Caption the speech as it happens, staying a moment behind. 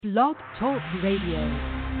Blog Talk Radio.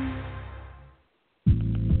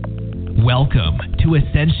 Welcome to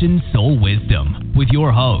Ascension Soul Wisdom with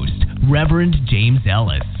your host, Reverend James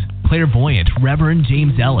Ellis. Clairvoyant Reverend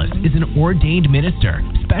James Ellis is an ordained minister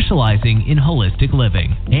specializing in holistic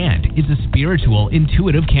living and is a spiritual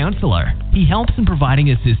intuitive counselor. He helps in providing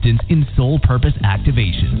assistance in soul purpose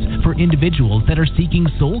activations for individuals that are seeking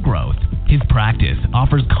soul growth. His practice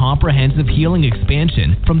offers comprehensive healing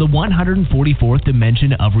expansion from the 144th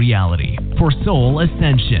dimension of reality for soul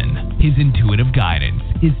ascension. His intuitive guidance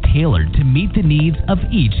is tailored to meet the needs of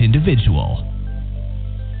each individual.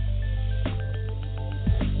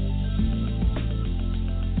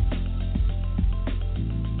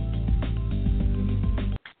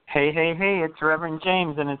 Hey, it's Reverend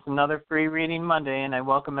James, and it's another Free Reading Monday, and I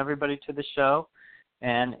welcome everybody to the show.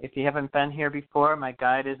 And if you haven't been here before, my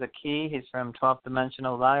guide is Aki. He's from 12th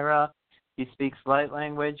Dimensional Lyra. He speaks light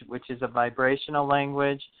language, which is a vibrational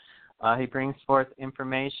language. He brings forth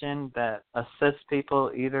information that assists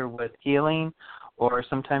people either with healing, or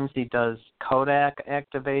sometimes he does codex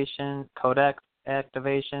activations,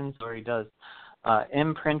 or he does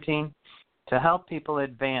imprinting to help people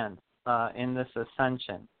advance in this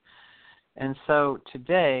ascension. And so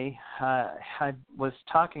today I was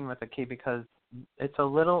talking with Aki because it's a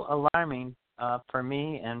little alarming for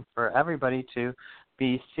me and for everybody to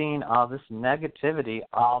be seeing all this negativity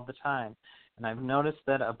all the time. And I've noticed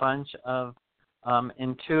that a bunch of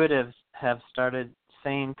intuitives have started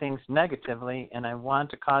saying things negatively, and I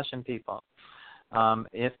want to caution people.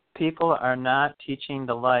 If people are not teaching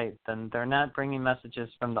the light, then they're not bringing messages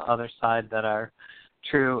from the other side that are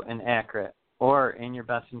true and accurate or in your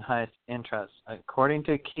best and highest interest. According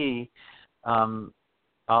to Key,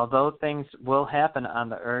 although things will happen on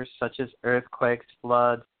the earth, such as earthquakes,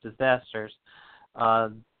 floods, disasters,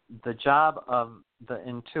 the job of the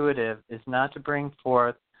intuitive is not to bring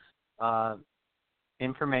forth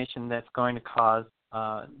information that's going to cause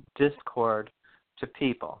discord to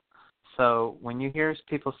people. So when you hear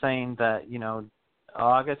people saying that,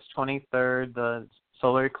 August 23rd, the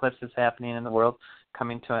solar eclipse is happening in the world,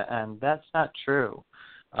 coming to an end, that's not true.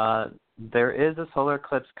 There is a solar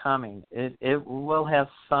eclipse coming. It will have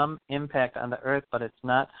some impact on the earth, but it's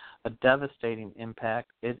not a devastating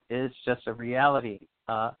impact. It is just a reality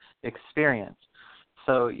experience.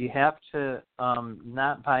 So you have to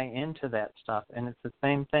not buy into that stuff. And it's the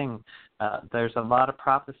same thing. There's a lot of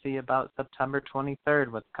prophecy about September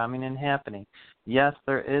 23rd, what's coming and happening. Yes,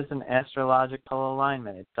 there is an astrological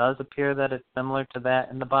alignment. It does appear that it's similar to that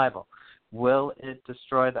in the Bible. Will it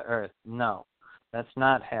destroy the earth? No, that's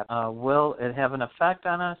not happening. Will it have an effect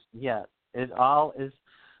on us? Yes. It all is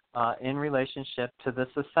in relationship to this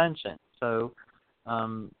ascension. So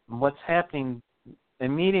what's happening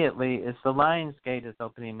immediately is the Lion's Gate is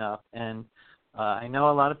opening up, and I know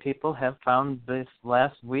a lot of people have found this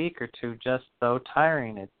last week or two just so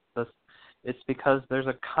tiring. It's because there's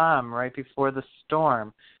a calm right before the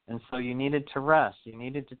storm, and so you needed to rest. You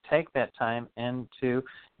needed to take that time and to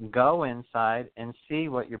go inside and see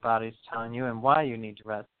what your body's telling you and why you need to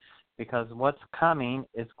rest, because what's coming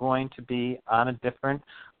is going to be on a different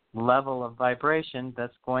level of vibration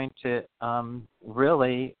that's going to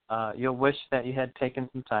really, you'll wish that you had taken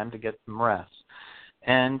some time to get some rest.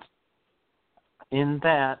 And in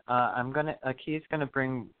that, Aki's going to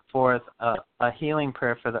bring forth a healing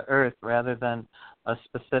prayer for the earth rather than a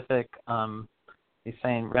specific, he's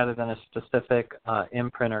saying rather than a specific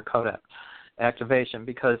imprint or codex activation,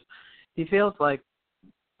 because he feels like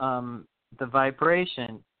the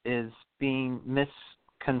vibration is being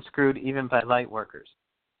misconstrued even by light workers.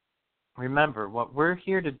 Remember, what we're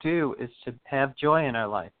here to do is to have joy in our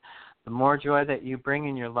life. The more joy that you bring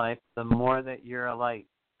in your life, the more that you're a light.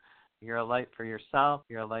 You're a light for yourself.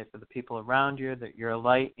 You're a light for the people around you. That you're a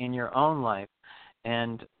light in your own life.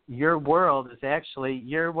 And your world is actually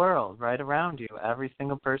your world right around you, every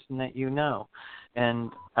single person that you know.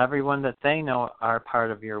 And everyone that they know are part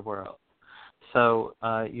of your world. So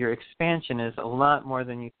your expansion is a lot more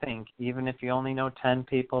than you think. Even if you only know 10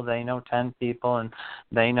 people, they know 10 people, and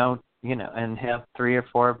they know, and have 3 or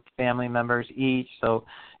 4 family members each. So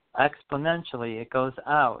exponentially it goes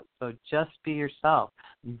out. So just be yourself.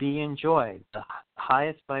 Be in joy. The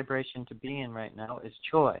highest vibration to be in right now is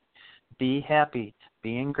joy. Be happy.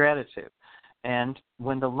 Be in gratitude. And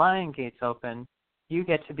when the lion gates open, you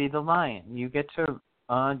get to be the lion. You get to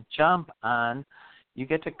jump on. You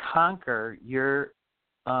get to conquer your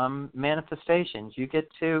manifestations. You get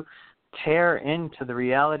to tear into the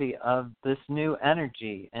reality of this new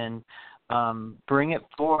energy and bring it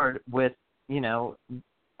forward with,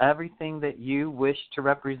 everything that you wish to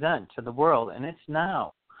represent to the world, and it's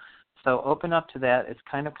now. So open up to that. It's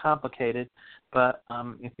kind of complicated, but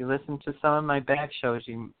if you listen to some of my back shows,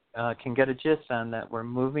 you can get a gist on that. We're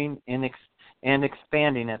moving and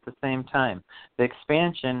expanding at the same time. The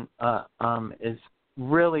expansion is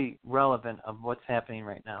really relevant of what's happening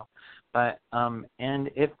right now. But and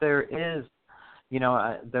if there is,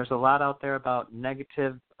 there's a lot out there about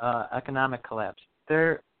negative economic collapse.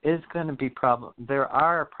 There is going to be problem. There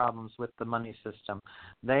are problems with the money system.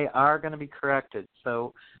 They are going to be corrected.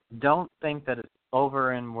 So don't think that it's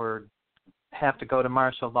over and we have to go to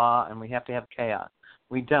martial law and we have to have chaos.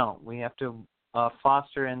 We don't. We have to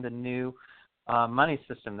foster in the new money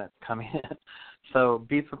system that's coming in. So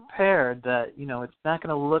be prepared that, it's not going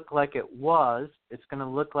to look like it was. It's going to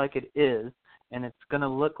look like it is, and it's going to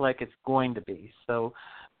look like it's going to be. So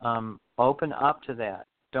open up to that.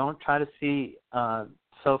 Don't try to see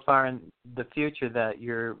so far in the future that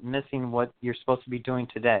you're missing what you're supposed to be doing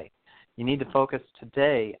today. You need to focus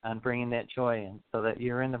today on bringing that joy in so that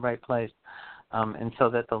you're in the right place and so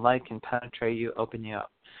that the light can penetrate you, open you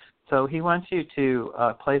up. So he wants you to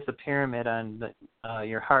place a pyramid on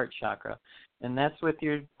your heart chakra, and that's with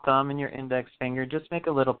your thumb and your index finger. Just make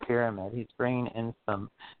a little pyramid. He's bringing in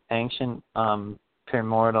some ancient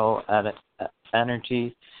primordial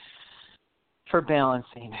energy for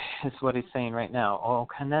balancing, is what he's saying right now.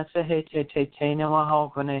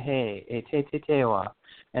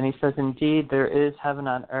 And he says, indeed, there is heaven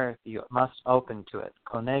on earth. You must open to it.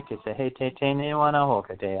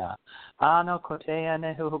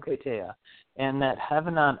 And that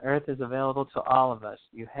heaven on earth is available to all of us.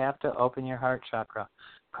 You have to open your heart chakra.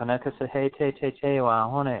 And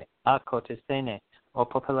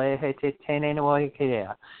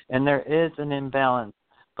there is an imbalance.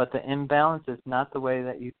 But the imbalance is not the way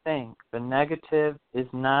that you think. The negative is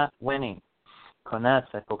not winning. And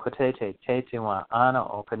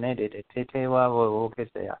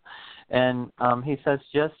he says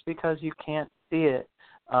just because you can't see it,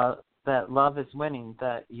 that love is winning,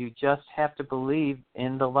 that you just have to believe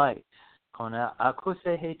in the light.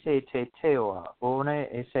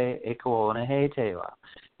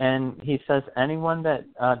 And he says anyone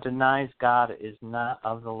that denies God is not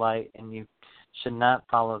of the light, and you should not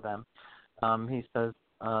follow them. He says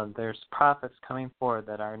there's prophets coming forward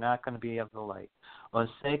that are not going to be of the light. And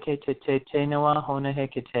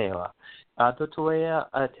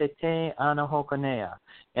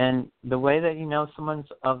the way that you know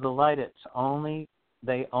someone's of the light,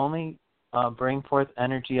 they only bring forth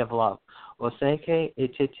energy of love.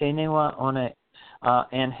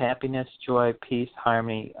 And happiness, joy, peace,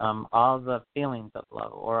 harmony, all the feelings of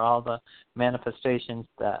love, or all the manifestations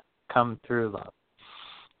that come through love.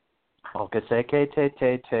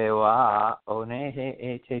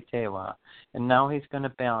 And now he's going to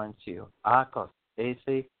balance you.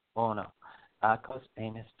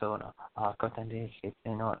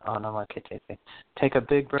 Take a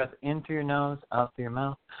big breath in through your nose, out through your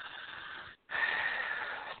mouth.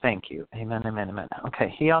 Thank you. Amen, amen, amen. Okay,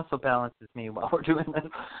 he also balances me while we're doing this,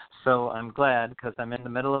 so I'm glad because I'm in the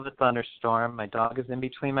middle of a thunderstorm. My dog is in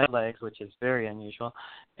between my legs, which is very unusual,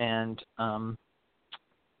 and I'm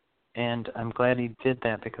glad he did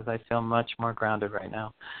that because I feel much more grounded right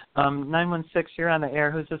now. 916, you're on the air.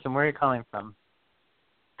 Who's this, and where are you calling from?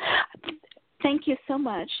 Thank you so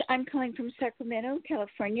much. I'm calling from Sacramento,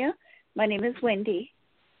 California. My name is Wendy.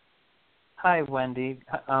 Hi, Wendy.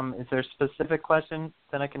 Is there a specific question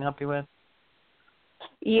that I can help you with?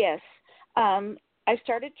 Yes. I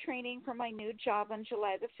started training for my new job on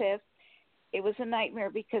July the 5th. It was a nightmare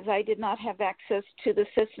because I did not have access to the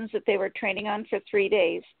systems that they were training on for 3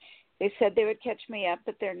 days. They said they would catch me up,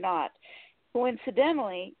 but they're not.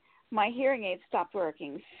 Coincidentally, my hearing aids stopped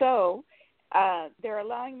working. So they're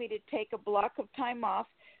allowing me to take a block of time off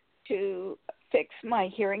to fix my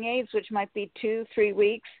hearing aids, which might be 2-3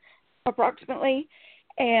 weeks approximately.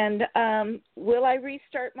 And will I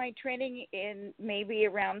restart my training in maybe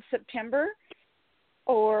around September?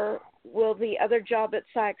 Or will the other job at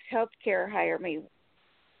Sykes Healthcare hire me?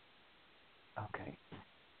 Okay.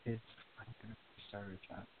 It's going to start in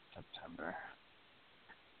September.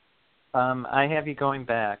 I have you going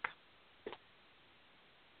back.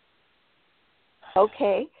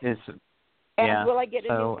 Okay. And will I get a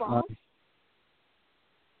new boss?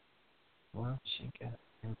 Will she get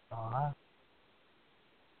a new boss?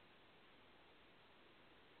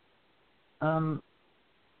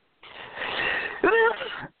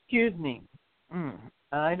 Excuse me.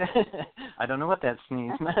 I don't know what that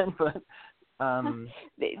sneeze meant, but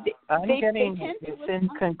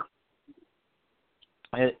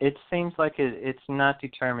it seems like it's not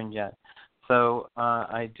determined yet. So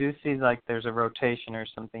I do see like there's a rotation or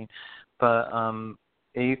something, but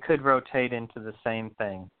you could rotate into the same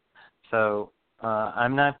thing. So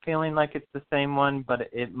I'm not feeling like it's the same one, but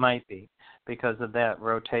it might be because of that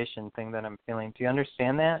rotation thing that I'm feeling. Do you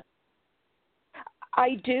understand that?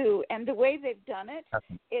 I do, and the way they've done it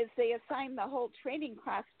Okay. is they assign the whole training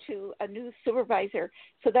class to a new supervisor.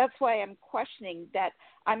 So that's why I'm questioning that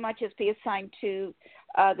I might just be assigned to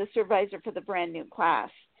the supervisor for the brand new class.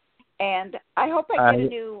 And I hope I get a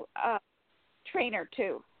new trainer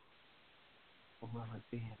too. Will it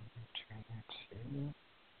be a new trainer too?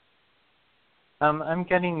 I'm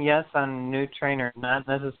getting yes on new trainer, not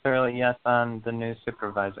necessarily yes on the new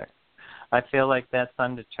supervisor. I feel like that's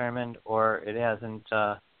undetermined, or it hasn't.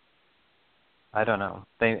 I don't know.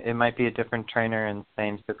 It might be a different trainer and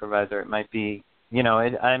same supervisor. It might be,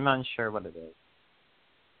 I'm unsure what it is.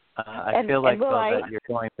 I feel like that you're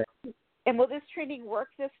going back. And will this training work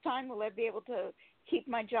this time? Will I be able to keep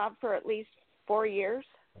my job for at least 4 years?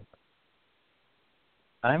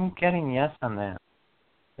 I'm getting yes on that.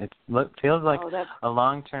 It feels like a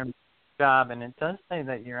long-term job, and it does say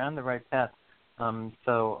that you're on the right path.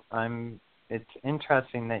 So it's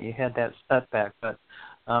interesting that you had that setback, but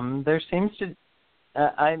there seems to,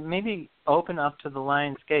 I maybe open up to the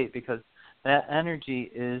Lion's Gate, because that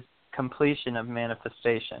energy is completion of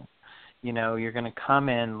manifestation. You're going to come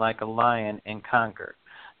in like a lion and conquer.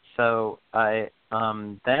 So that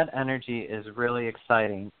energy is really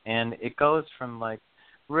exciting, and it goes from like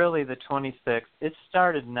really the 26th. It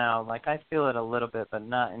started now, like I feel it a little bit, but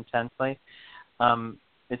not intensely.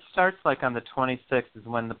 It starts like on the 26th is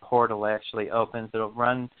when the portal actually opens. It'll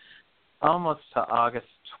run almost to August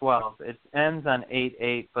 12th. It ends on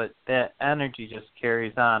 8/8, but that energy just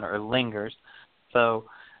carries on or lingers. So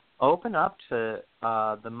open up to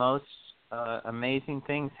the most amazing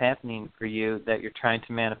things happening for you that you're trying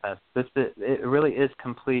to manifest. It really is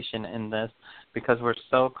completion in this, because we're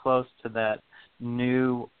so close to that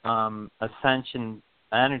new ascension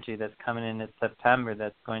energy that's coming in September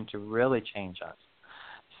that's going to really change us.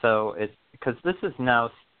 So it's because this is now,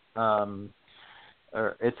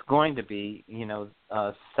 or it's going to be,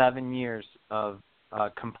 7 years of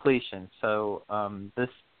completion. So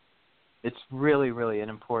it's really, really an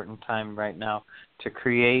important time right now to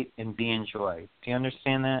create and be in joy. Do you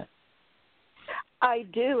understand that? I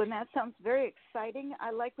do, and that sounds very exciting. I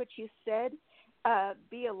like what you said.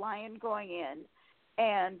 Be a lion going in,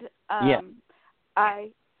 and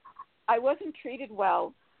I wasn't treated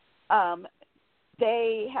well.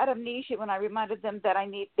 They had amnesia when I reminded them that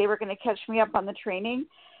they were going to catch me up on the training,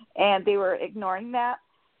 and they were ignoring that.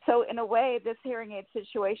 So in a way, this hearing aid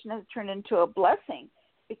situation has turned into a blessing,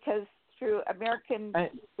 because through American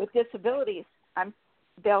with Disabilities,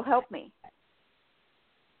 they'll help me.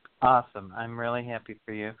 Awesome. I'm really happy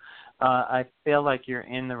for you. I feel like you're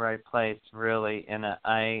in the right place, really, and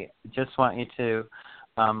I just want you to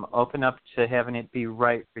open up to having it be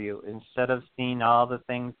right for you, instead of seeing all the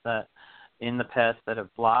things that in the past that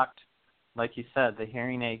have blocked. Like you said, the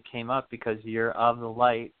hearing aid came up because you're of the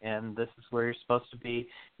light, and this is where you're supposed to be.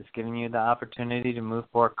 It's giving you the opportunity to move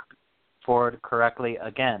forward correctly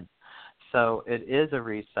again. So it is a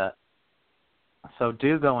reset. So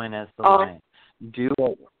do go in as the lion. Do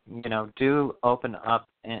open up,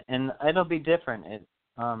 and it'll be different.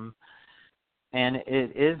 And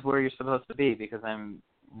it is where you're supposed to be, because I'm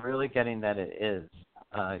really getting that it is,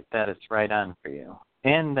 that it's right on for you,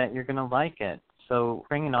 and that you're going to like it. So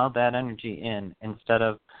bringing all that energy in instead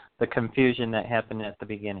of the confusion that happened at the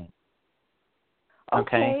beginning.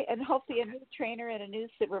 Okay, and hopefully a new trainer and a new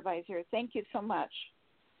supervisor. Thank you so much.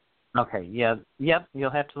 Okay, yep. You'll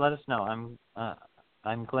have to let us know.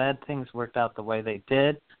 I'm glad things worked out the way they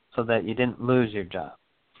did, so that you didn't lose your job.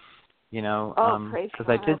 Praise because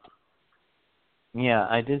God.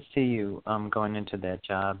 I did see you going into that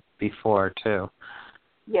job before too.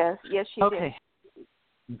 Yes, you did.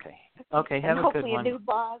 Okay. Have a good one. Hopefully a new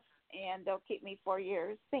boss, and they'll keep me 4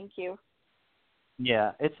 years. Thank you.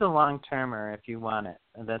 Yeah, it's a long-termer if you want it.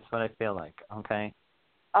 That's what I feel like, okay?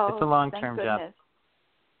 Oh, it's a long-term thank job. goodness.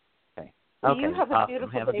 Okay. Well, Okay. you have a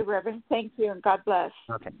beautiful day, Reverend. Thank you, and God bless.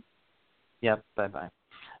 Okay. Yep, bye-bye.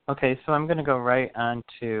 Okay, so I'm going to go right on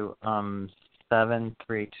to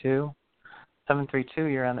 732. 732,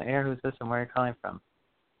 you're on the air. Who's this, and where are you calling from?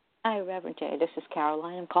 Hi, Reverend Jay. This is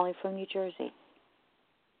Caroline. I'm calling from New Jersey.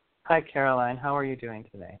 Hi, Caroline. How are you doing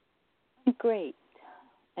today? I'm great.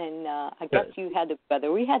 And I guess you had the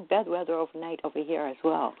weather. We had bad weather overnight over here as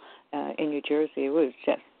well in New Jersey. It was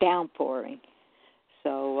just downpouring.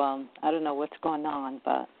 So I don't know what's going on,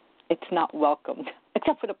 but it's not welcomed,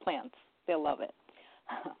 except for the plants. They love it.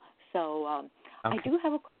 So okay. I do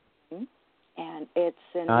have a question, and it's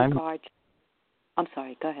in regard. I'm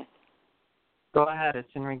sorry. Go ahead. Go ahead. It's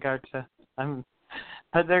in regard to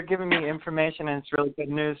they're giving me information, and it's really good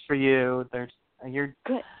news for you. You're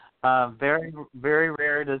good. Very, very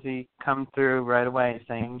rare does he come through right away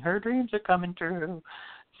saying her dreams are coming true.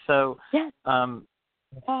 So, yes.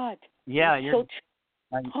 God. Yeah, you're.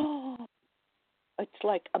 It's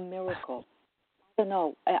like a miracle. I don't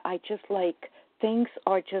know. I just like things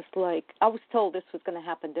are just like I was told this was going to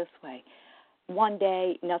happen this way. One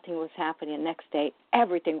day nothing was happening. The next day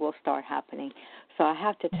everything will start happening. So I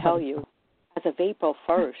have to tell you, as of April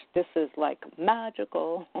 1st, this is like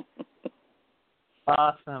magical.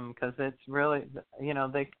 Awesome, because it's really,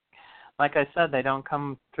 they, like I said, they don't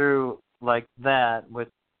come through like that with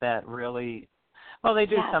that really. Well, they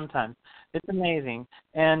do sometimes. It's amazing,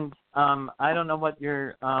 and I don't know what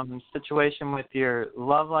your situation with your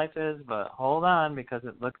love life is, but hold on because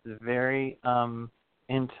it looks very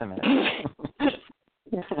intimate.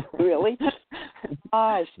 Really?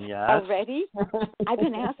 Gosh. Yes. Already? I've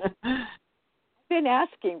been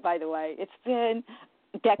asking, by the way. It's been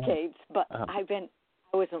decades, but I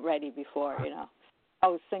wasn't ready before, I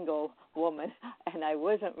was a single woman, and I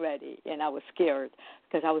wasn't ready, and I was scared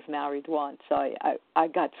because I was married once, so I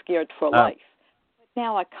got scared for life. But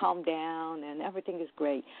now I calmed down, and everything is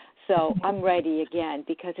great. So I'm ready again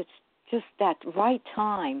because it's just that right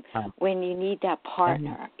time when you need that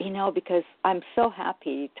partner, because I'm so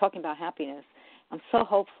happy, talking about happiness, I'm so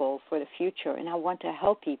hopeful for the future, and I want to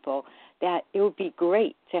help people that it would be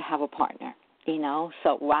great to have a partner,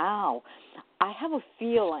 So, wow. I have a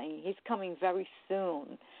feeling he's coming very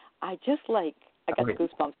soon. I got the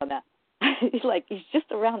goosebumps on that. He's just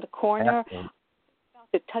around the corner.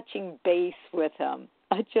 The touching base with him.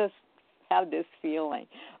 I just have this feeling.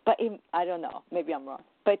 But I don't know. Maybe I'm wrong.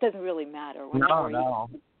 But it doesn't really matter. No.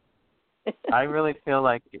 I really feel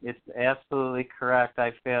like it's absolutely correct.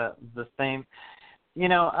 I feel the same.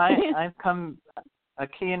 I've come...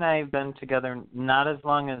 Aki and I have been together not as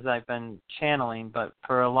long as I've been channeling, but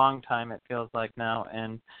for a long time it feels like now,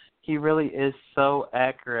 and he really is so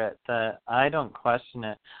accurate that I don't question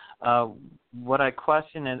it. What I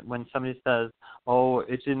question is when somebody says, "Oh,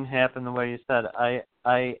 it didn't happen the way you said."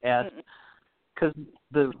 I ask because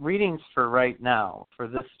the reading's for right now, for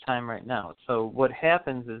this time right now. So what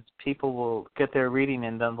happens is people will get their reading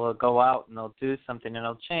and then they'll go out and they'll do something and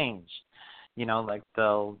it'll change. Like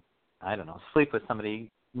they'll, I don't know, sleep with somebody,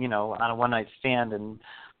 on a one-night stand, and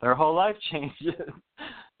their whole life changes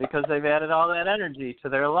because they've added all that energy to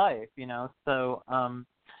their life, So,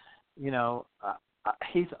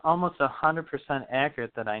 he's almost 100%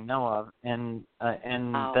 accurate that I know of, and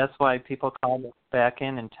that's why people call back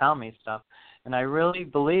in and tell me stuff, and I really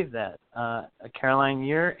believe that. Caroline,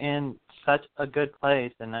 you're in such a good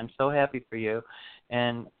place, and I'm so happy for you.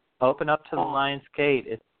 And open up to the Lion's Gate.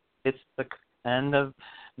 It's the end of.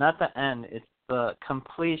 Not the end, it's the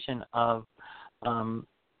completion of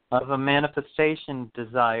a manifestation,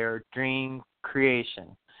 desire, dream,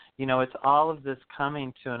 creation. It's all of this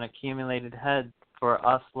coming to an accumulated head for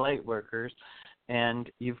us light workers, and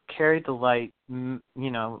you've carried the light,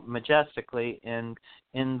 majestically, and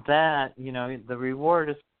in that, the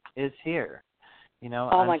reward is here.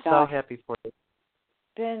 I'm so happy for you.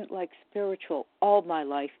 Been like spiritual all my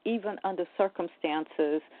life, even under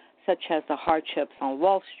circumstances such as the hardships on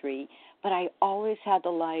Wall Street, but I always had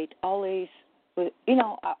the light, always, I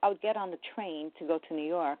would get on the train to go to New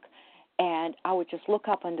York, and I would just look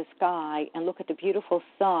up in the sky and look at the beautiful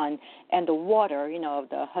sun and the water, of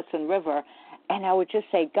the Hudson River, and I would just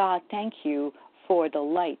say, God, thank you for the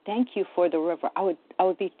light. Thank you for the river. I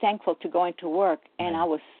would be thankful to going to work, and I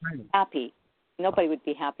was happy. Nobody would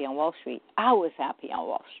be happy on Wall Street. I was happy on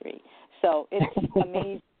Wall Street. So it's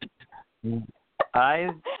amazing. I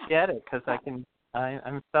get it because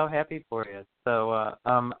I'm so happy for you. So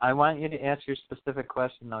I want you to ask your specific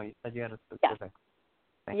question, though. You said you had a specific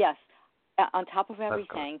thing. Yes. On top of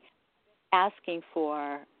everything, asking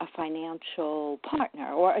for a financial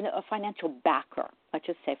partner or a financial backer, let's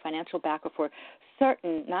just say financial backer for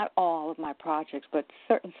certain, not all of my projects, but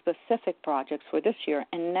certain specific projects for this year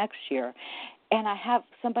and next year. And I have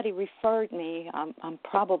somebody referred me. I'm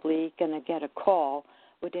probably going to get a call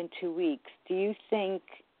within 2 weeks. Do you think,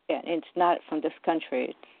 and it's not from this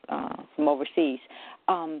country, it's from overseas,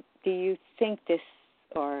 do you think this,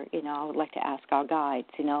 or, I would like to ask our guides,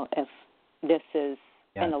 if this is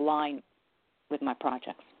in alignment with my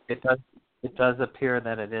projects? It does appear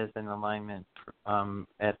that it is in alignment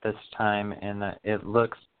at this time, and it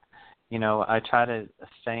looks, I try to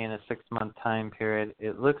stay in a 6-month time period.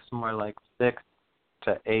 It looks more like 6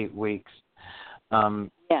 to 8 weeks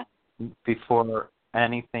before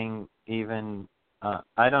anything even,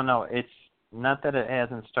 I don't know, not that it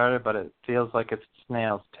hasn't started, but it feels like it's a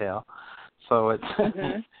snail's tail. So it's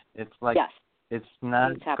it's like it's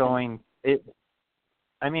not going.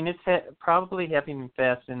 I mean, it's probably happening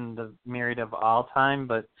fast in the myriad of all time,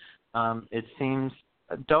 but it seems.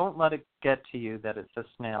 Don't let it get to you that it's a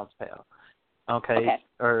snail's tail, okay?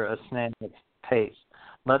 Or a snail's pace.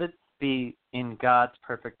 Let it be in God's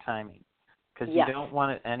perfect timing, because you don't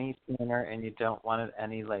want it any sooner and you don't want it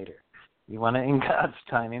any later. You want it in God's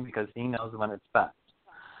timing because He knows when it's best.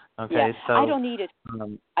 Okay, so I don't need it.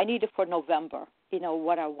 I need it for November. You know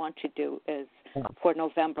what I want to do is for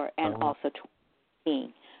November and also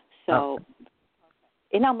 2018. So,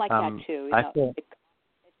 and I'm like that too. You know, it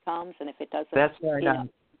comes, and if it doesn't, that's right on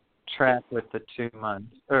track with the 2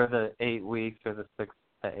 months or the 8 weeks or the 6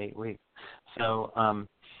 to 8 weeks. So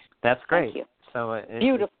that's great. Thank you. So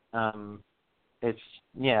Beautiful. It's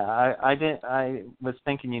I was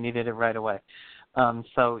thinking you needed it right away.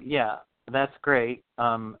 So that's great.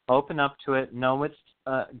 Open up to it. Know it's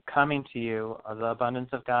coming to you. The abundance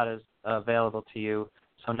of God is available to you.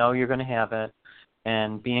 So know you're going to have it,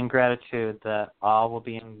 and be in gratitude that all will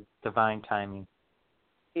be in divine timing.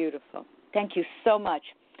 Beautiful. Thank you so much,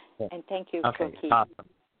 and thank you for keeping. Awesome.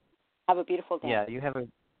 Have a beautiful day. Yeah,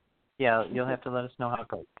 you'll have to let us know how it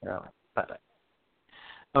goes, Carolyn. Bye-bye.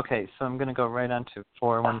 Okay, so I'm going to go right on to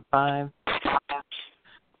 415.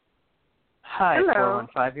 Hi, Hello.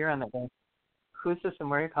 415. You're on the line. Who's this and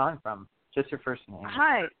where are you calling from? Just your first name.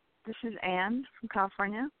 Hi, this is Anne from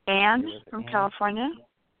California. Anne from California.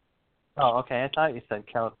 Oh, okay. I thought you said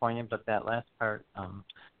California, but that last part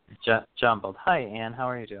jumbled. Hi, Anne. How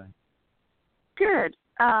are you doing? Good.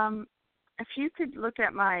 If you could look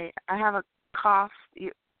at I have a cough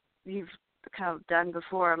you've kind of done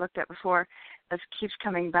before, looked at before, that keeps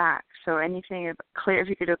coming back. So anything clear, if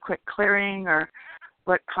you could do a quick clearing, or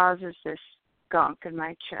what causes this gunk in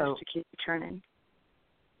my chest to keep turning.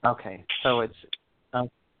 Okay. So it's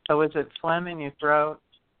so is it phlegm in your throat?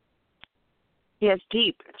 Yeah, it's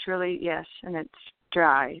deep. It's really, yes, and it's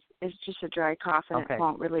dry. It's just a dry cough, and it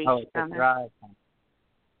won't release. Oh, it's dry.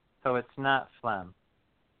 So it's not phlegm.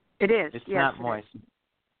 It is. It's yes, not moist.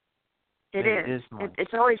 It is. Moist.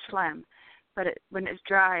 It's always phlegm, but when it's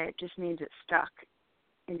dry, it just means it's stuck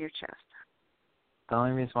in your chest. The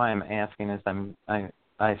only reason why I'm asking is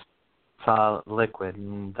I saw liquid,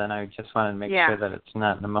 and then I just wanted to make sure that it's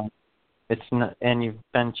not pneumonia. It's not, and you've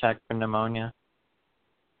been checked for pneumonia?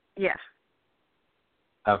 Yes.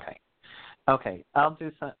 Okay. I'll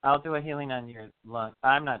do a healing on your lung.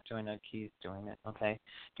 I'm not doing it. He's doing it. Okay.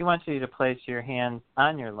 He wants you to place your hands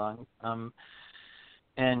on your lungs.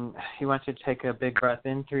 And he wants you to take a big breath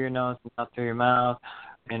in through your nose and out through your mouth,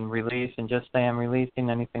 and release, and just say, I'm releasing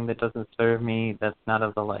anything that doesn't serve me, that's not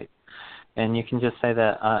of the light. And you can just say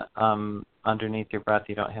that underneath your breath.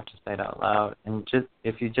 You don't have to say it out loud. And just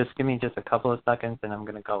if you just give me just a couple of seconds, and I'm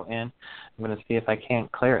going to go in. I'm going to see if I can't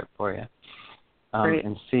clear it for you,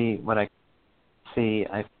 and see what I see.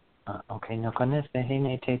 Okay, no konese he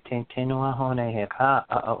ne te noa hone he ka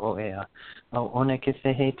o ea. O one ke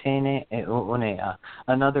se he tene e o onea.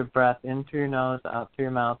 Another breath in through your nose, out through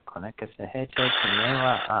your mouth. Kone ke se he te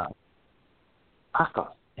newa a. Ako,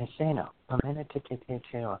 e seno. O mene te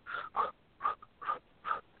noa.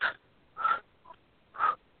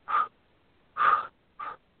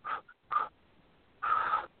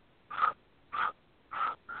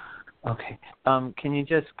 Okay. Can you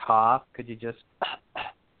just cough? Could you just...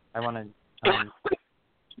 I want to...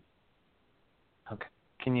 okay.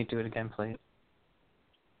 Can you do it again, please?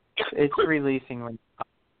 It's releasing when you cough.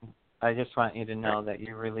 I just want you to know that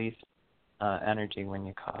you release energy when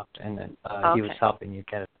you coughed, and that he was helping you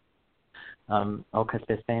get it.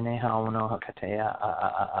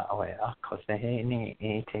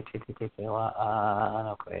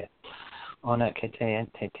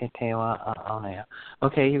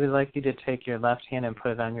 Okay, he would like you to take your left hand and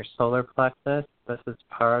put it on your solar plexus. This is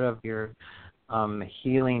part of your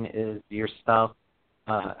healing, is your self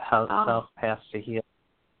path to heal.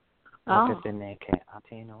 Amen.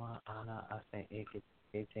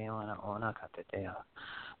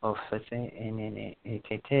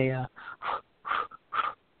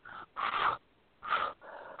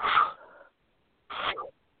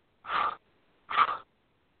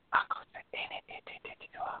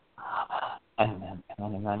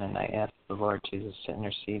 And I ask the Lord Jesus to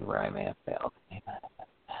intercede where I may have failed. Amen.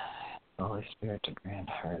 The Holy Spirit to grant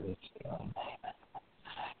her this healing. Amen.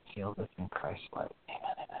 Heal this in Christ's light.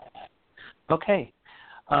 Amen. Okay.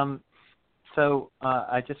 So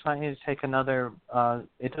I just want you to take another,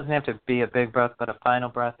 it doesn't have to be a big breath, but a final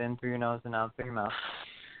breath in through your nose and out through your mouth.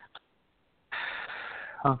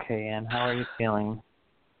 Okay, Anne, how are you feeling?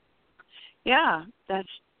 Yeah, that's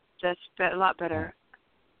a lot better.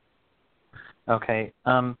 Okay.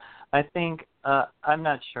 I think I'm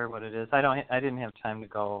not sure what it is. I didn't have time to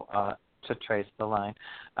go to trace the line.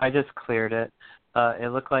 I just cleared it.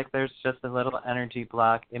 It looked like there's just a little energy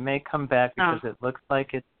block. It may come back because it looks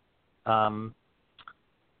like it's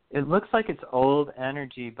old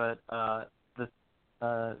energy, but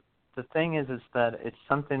the thing is that it's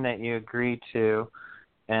something that you agreed to,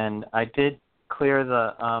 and I did clear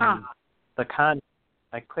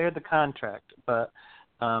I cleared the contract, but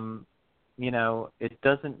it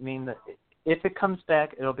doesn't mean that if it comes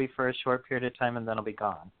back, it'll be for a short period of time and then it'll be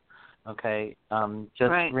gone. Okay,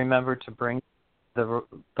 just remember to bring the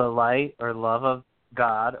light or love of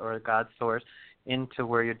God or God's source into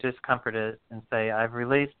where your discomfort is and say, I've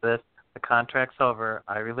released this, the contract's over,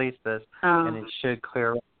 I released this, and it should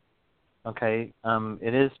clear. Okay,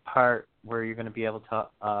 it is part where you're going to be able to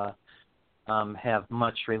have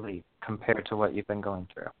much relief compared to what you've been going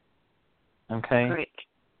through. Okay? Great.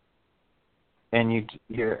 And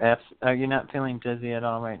are you not feeling dizzy at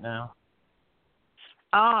all right now?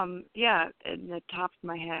 Yeah, in the top of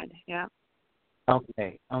my head, yeah.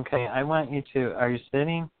 Okay. I want you to, are you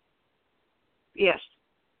sitting? Yes.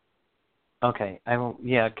 Okay.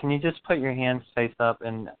 Can you just put your hands face up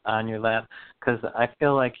and on your lap? Because I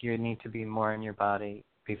feel like you need to be more in your body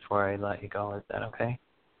before I let you go. Is that okay?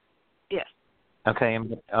 Yes. Okay,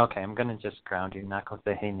 I'm gonna just ground you. Not gonna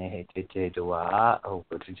say hey ne hey te dua. Oh,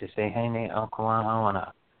 but you just say hey ne akwa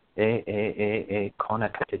hawana. Kona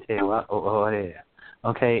te wa o.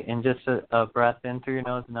 Okay, and just a breath in through your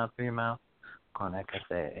nose and out through your mouth. Kona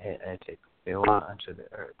say hey te wa onto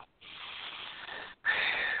the earth.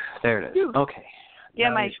 There it is. Okay. Yeah,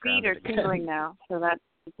 my feet are tingling now, so that's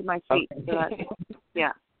my feet. Okay.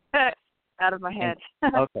 So that's, out of my head.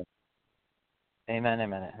 Okay.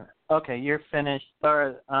 Amen. Okay, you're finished.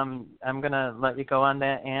 Laura, I'm going to let you go on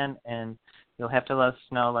that, Ann, and you'll have to let us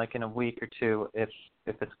know, like, in a week or two if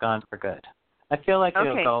it's gone for good. I feel like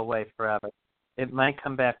it'll go away forever. It might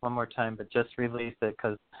come back one more time, but just release it,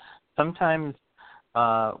 because sometimes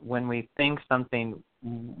when we think something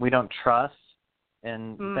we don't trust,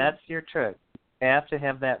 and that's your trick. You have to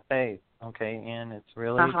have that faith, okay? And it's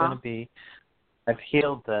really going to be, I've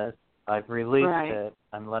healed this. I've released it.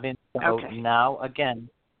 I'm letting it go now again,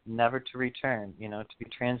 never to return, to be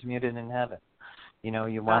transmuted in heaven.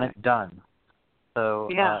 You want it done. So,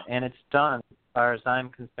 and it's done as far as I'm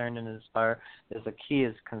concerned and as far as the key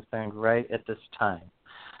is concerned right at this time.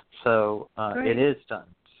 So it is done.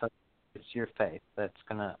 So it's your faith that's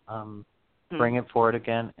going to bring it forward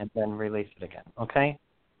again and then release it again, okay?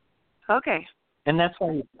 Okay. And that's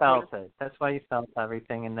why you felt it. That's why you felt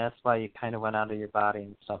everything, and that's why you kind of went out of your body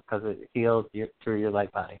and stuff, because it healed through your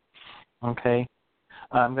light body. Okay?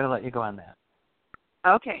 I'm going to let you go on that.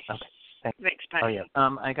 Okay. Thanks. Oh, yeah.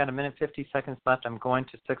 I got 1 minute 50 seconds left. I'm going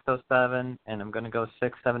to 6:07, and I'm going to go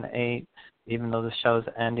 6, 7, 8, even though the show's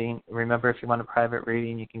ending. Remember, if you want a private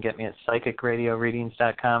reading, you can get me at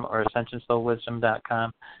psychicradioreadings.com or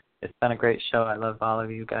ascensionsoulwisdom.com. It's been a great show. I love all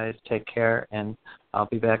of you guys. Take care, and I'll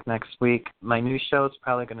be back next week. My new show is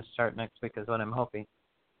probably going to start next week is what I'm hoping.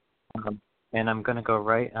 And I'm going to go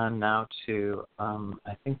right on now to,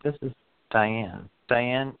 I think this is Diane.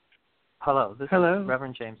 Diane, hello. This is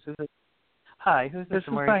Reverend James. Who's this? Hi, who's this?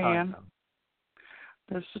 This is Diane.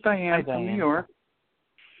 This is Diane from New York.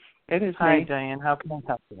 It is Hi, me. Diane. How can I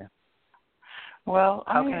help you? Well,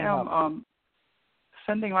 I am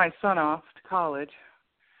sending my son off to college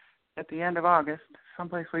at the end of August,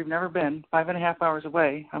 someplace we've never been, 5.5 hours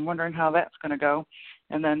away. I'm wondering how that's going to go,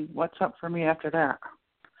 and then what's up for me after that.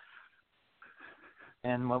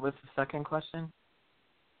 And what was the second question?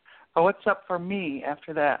 Oh, what's up for me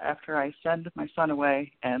after that, after I send my son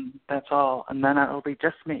away, and that's all, and then it'll be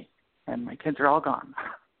just me, and my kids are all gone.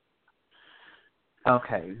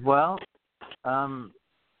 Okay, well,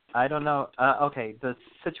 I don't know. Okay, the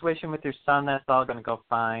situation with your son, that's all going to go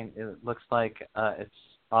fine. It looks like it's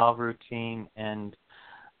all routine, and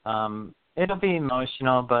it'll be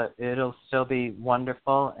emotional, but it'll still be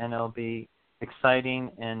wonderful, and it'll be exciting,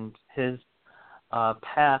 and his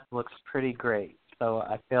path looks pretty great. So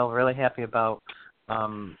I feel really happy about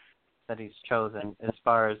that he's chosen as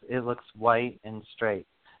far as it looks white and straight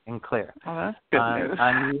and clear. Oh, that's good news.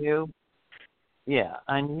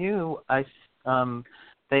 On you,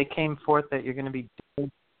 they came forth that you're going to be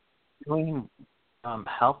doing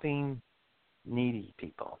helping needy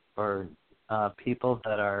people or people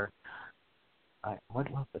that are, what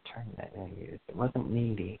was the term that they used? It wasn't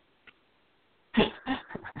needy.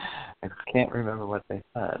 I can't remember what they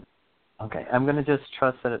said. Okay, I'm going to just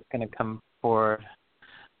trust that it's going to come forward.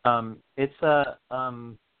 It's a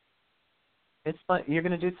it's like you're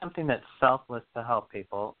going to do something that's selfless to help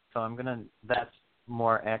people. So that's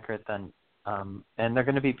more accurate than, and they're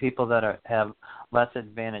going to be people that have less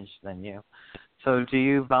advantage than you. So do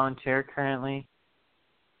you volunteer currently?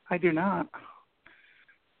 I do not.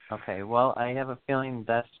 Okay, well, I have a feeling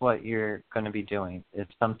that's what you're going to be doing.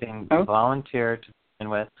 It's something to volunteer to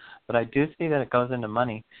begin with, but I do see that it goes into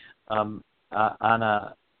money. You're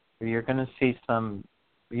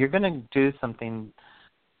going to do something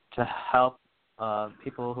to help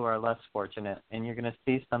people who are less fortunate, and you're going to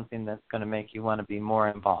see something that's going to make you want to be more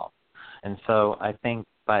involved. And so I think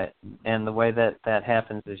and the way that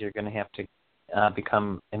happens is you're going to have to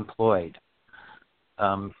become employed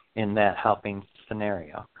in that helping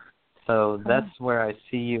scenario. So that's where I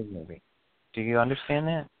see you moving. Do you understand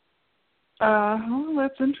that? Well,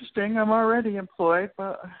 that's interesting. I'm already employed,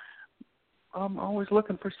 but I'm always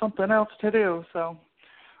looking for something else to do. So.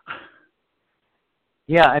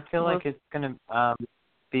 Yeah, I feel like it's going to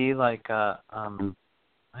be like I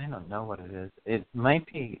don't know what it is. It might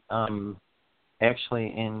be actually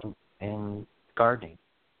in gardening.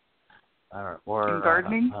 Or in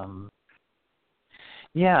gardening?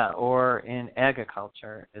 Yeah, or in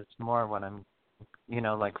agriculture. It's more what I'm,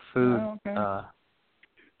 like food,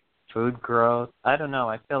 food growth. I don't know.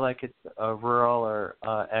 I feel like it's rural or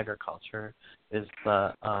agriculture is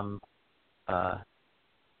the.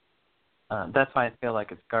 That's why I feel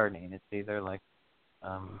like it's gardening. It's either like,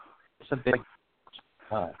 it's a big.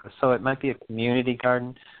 So it might be a community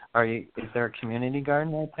garden. Is there a community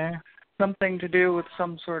garden right there? Something to do with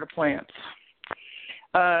some sort of plants.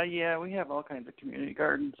 Yeah, we have all kinds of community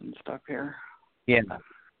gardens and stuff here. Yeah,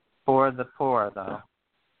 for the poor though,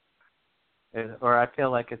 or I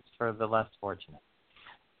feel like it's for the less fortunate.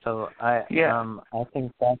 So I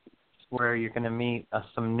think that's where you're going to meet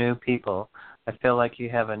some new people. I feel like you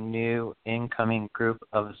have a new incoming group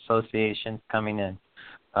of associations coming in,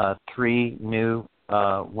 3 new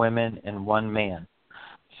women and 1 man.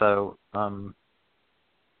 So, and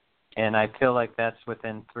I feel like that's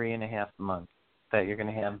within 3.5 months that you're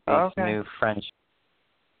going to have these new friendships.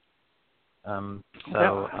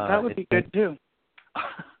 That would be good too.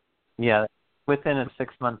 Yeah, within a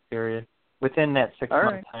 6-month period, within that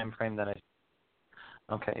 6-month time frame that I.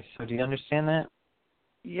 Okay, so do you understand that?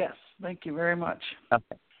 Yes, thank you very much.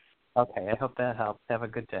 Okay, I hope that helps. Have a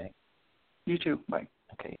good day. You too. Bye.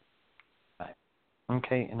 Okay, bye.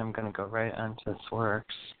 Okay, and I'm going to go right on to this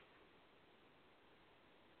works.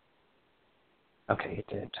 Okay, it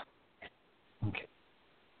did. Okay.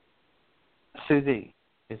 Susie,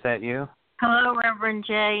 is that you? Hello, Reverend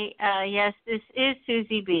J. Yes, this is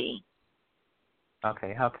Susie B.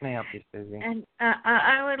 Okay, how can I help you, Susie? And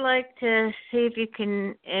I would like to see if you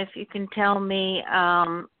can tell me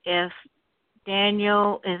if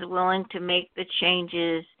Daniel is willing to make the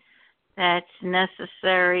changes that's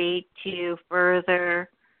necessary to further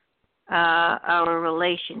our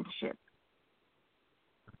relationship.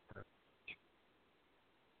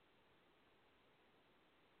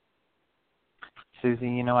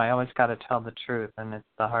 Susie, I always got to tell the truth, and it's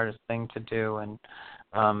the hardest thing to do. And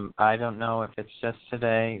I don't know if it's just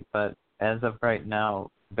today, but as of right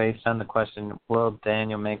now, based on the question, will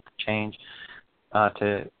Daniel make the change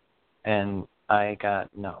and I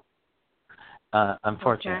got no,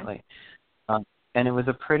 unfortunately. Okay. And it was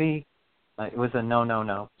it was a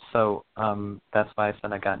no. So that's why I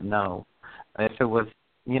said I got no. If it was,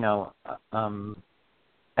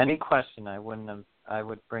 any question, I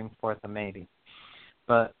would bring forth a maybe.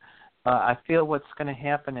 But I feel what's going to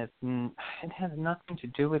happen is it has nothing to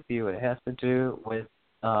do with you. It has to do with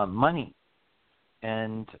money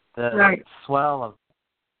and the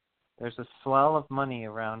there's a swell of money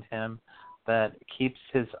around him that keeps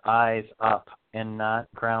his eyes up and not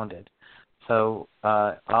grounded. So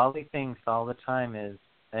all he thinks all the time is,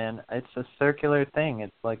 and it's a circular thing.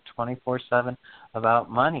 It's like 24/7 about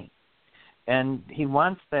money. And he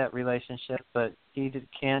wants that relationship, but he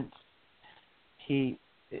can't. He's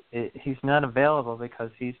not available because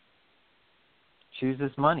he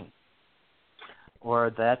chooses money, or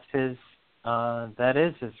that is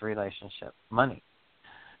his relationship, money.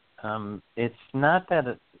 It's not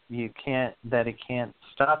that he can't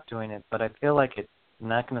stop doing it, but I feel like it's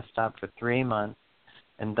not going to stop for 3 months,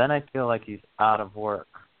 and then I feel like he's out of work,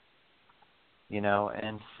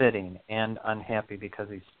 and sitting and unhappy because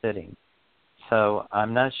he's sitting. So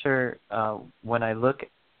I'm not sure when I look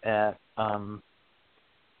at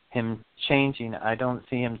him changing, I don't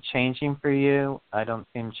see him changing for you. I don't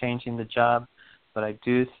see him changing the job, but I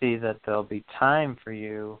do see that there'll be time for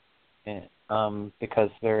you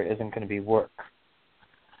because there isn't going to be work.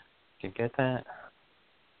 Do you get that?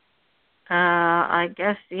 I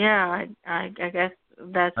guess, yeah. I guess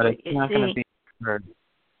that's But what it's you not going to see. be for.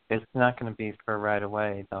 It's not going to be for right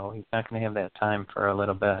away, though. He's not going to have that time for a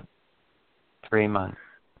little bit. 3 months.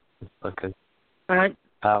 Because But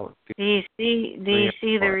out. do you see the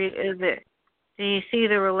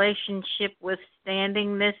relationship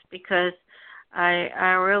withstanding this? Because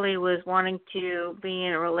I really was wanting to be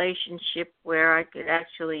in a relationship where I could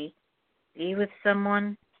actually be with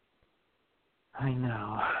someone. I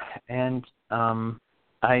know. And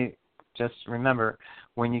I just remember,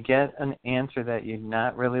 when you get an answer that you're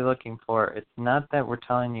not really looking for, it's not that we're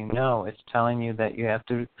telling you no, it's telling you that you have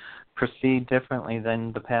to proceed differently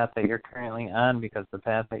than the path that you're currently on, because the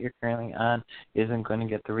path that you're currently on isn't going to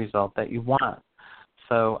get the result that you want.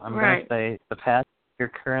 So I'm going to say the path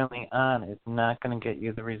you're currently on is not going to get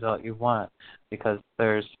you the result you want, because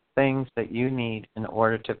there's things that you need in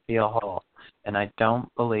order to feel whole. And I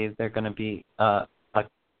don't believe they're going to be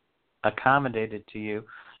accommodated to you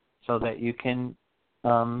so that you can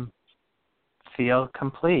feel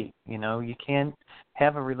complete. You know, you can't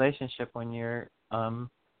have a relationship when you're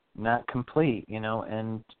not complete, you know,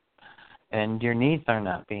 and your needs are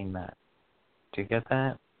not being met. Do you get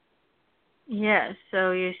that? Yeah,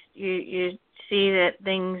 so you see that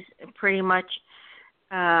things pretty much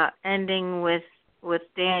ending with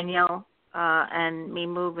Daniel and me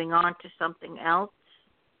moving on to something else.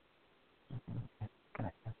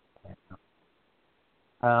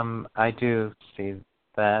 I do see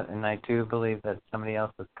that, and I do believe that somebody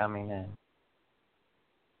else is coming in.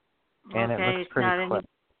 And okay, it looks pretty quick.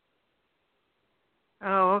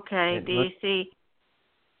 Oh, okay. Do you see?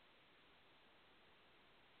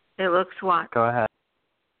 It looks what? Go ahead.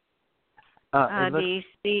 Do you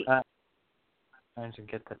see? I tried to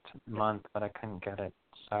get the month, but I couldn't get it.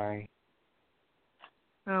 Sorry.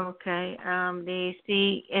 Okay. Do you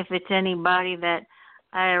see if it's anybody that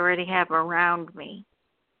I already have around me?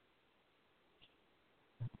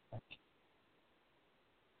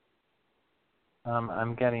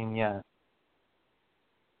 I'm getting yes.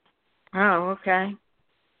 Oh, okay.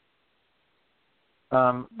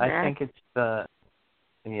 I think it's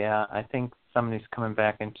I think somebody's coming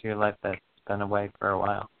back into your life that's been away for a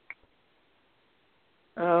while.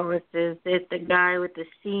 Oh, is it the guy with the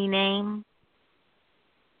C name?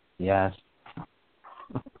 Yes.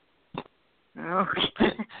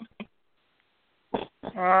 Okay.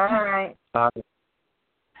 All right.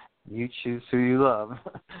 You choose who you love.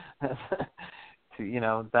 You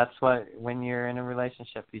know, that's what, when you're in a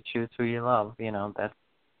relationship, you choose who you love. You know, that's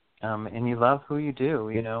and you love who you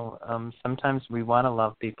do. You know, sometimes we want to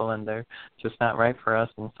love people and they're just not right for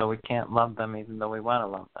us, and so we can't love them even though we want to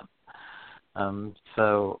love them.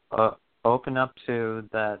 So open up to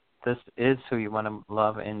that. This is who you want to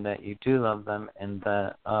love, and that you do love them, and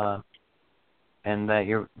that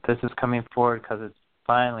this is coming forward because it's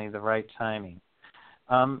finally the right timing.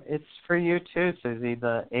 It's for you too, Susie.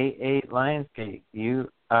 The 8/8 Lionsgate.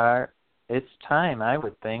 It's time, I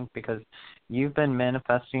would think, because you've been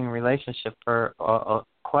manifesting a relationship for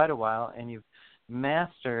quite a while, and you've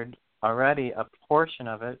mastered already a portion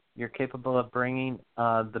of it. You're capable of bringing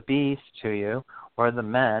the beast to you, or the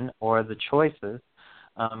men, or the choices.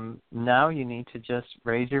 Now you need to just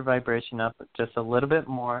raise your vibration up just a little bit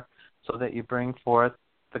more so that you bring forth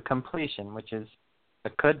the completion, which is,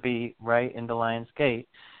 it could be right into Lion's Gate.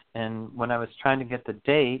 And when I was trying to get the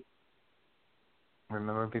date,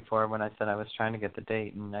 remember before when I said I was trying to get the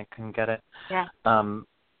date and I couldn't get it? Yeah.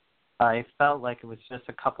 I felt like it was just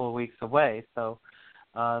a couple of weeks away. So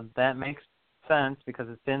that makes sense because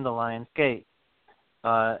it's in the Lion's Gate.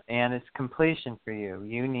 And it's completion for you.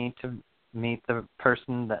 You need to meet the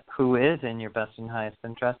person who is in your best and highest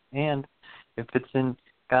interest. And if it's in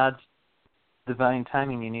God's divine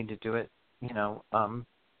timing, you need to do it. You know,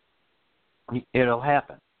 it'll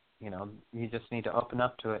happen. You know, you just need to open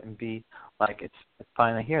up to it and be like, it's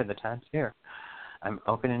finally here. The time's here. I'm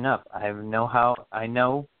opening up. I know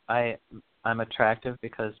I'm attractive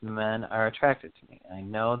because men are attracted to me. I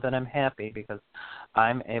know that I'm happy because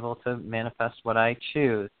I'm able to manifest what I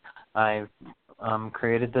choose. I've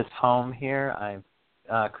created this home here. I've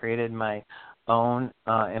created my own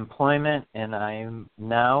employment, and I'm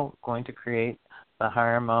now going to create the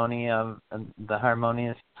harmonious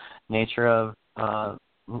nature of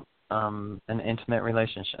an intimate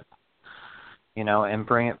relationship, you know, and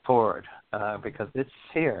bring it forward because it's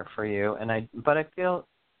here for you. But I feel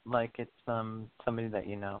like it's somebody that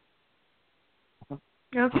you know.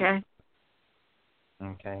 Okay.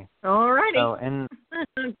 Okay. All righty. So, and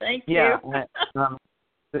thank you. Yeah.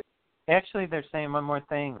 Actually, they're saying one more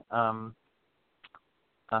thing.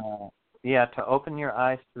 to open your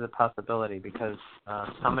eyes to the possibility, because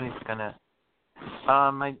somebody's gonna.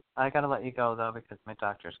 I gotta let you go though, because my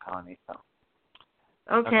doctor's calling me. So.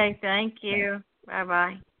 Okay. Thank you. Bye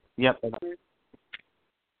bye. Yep.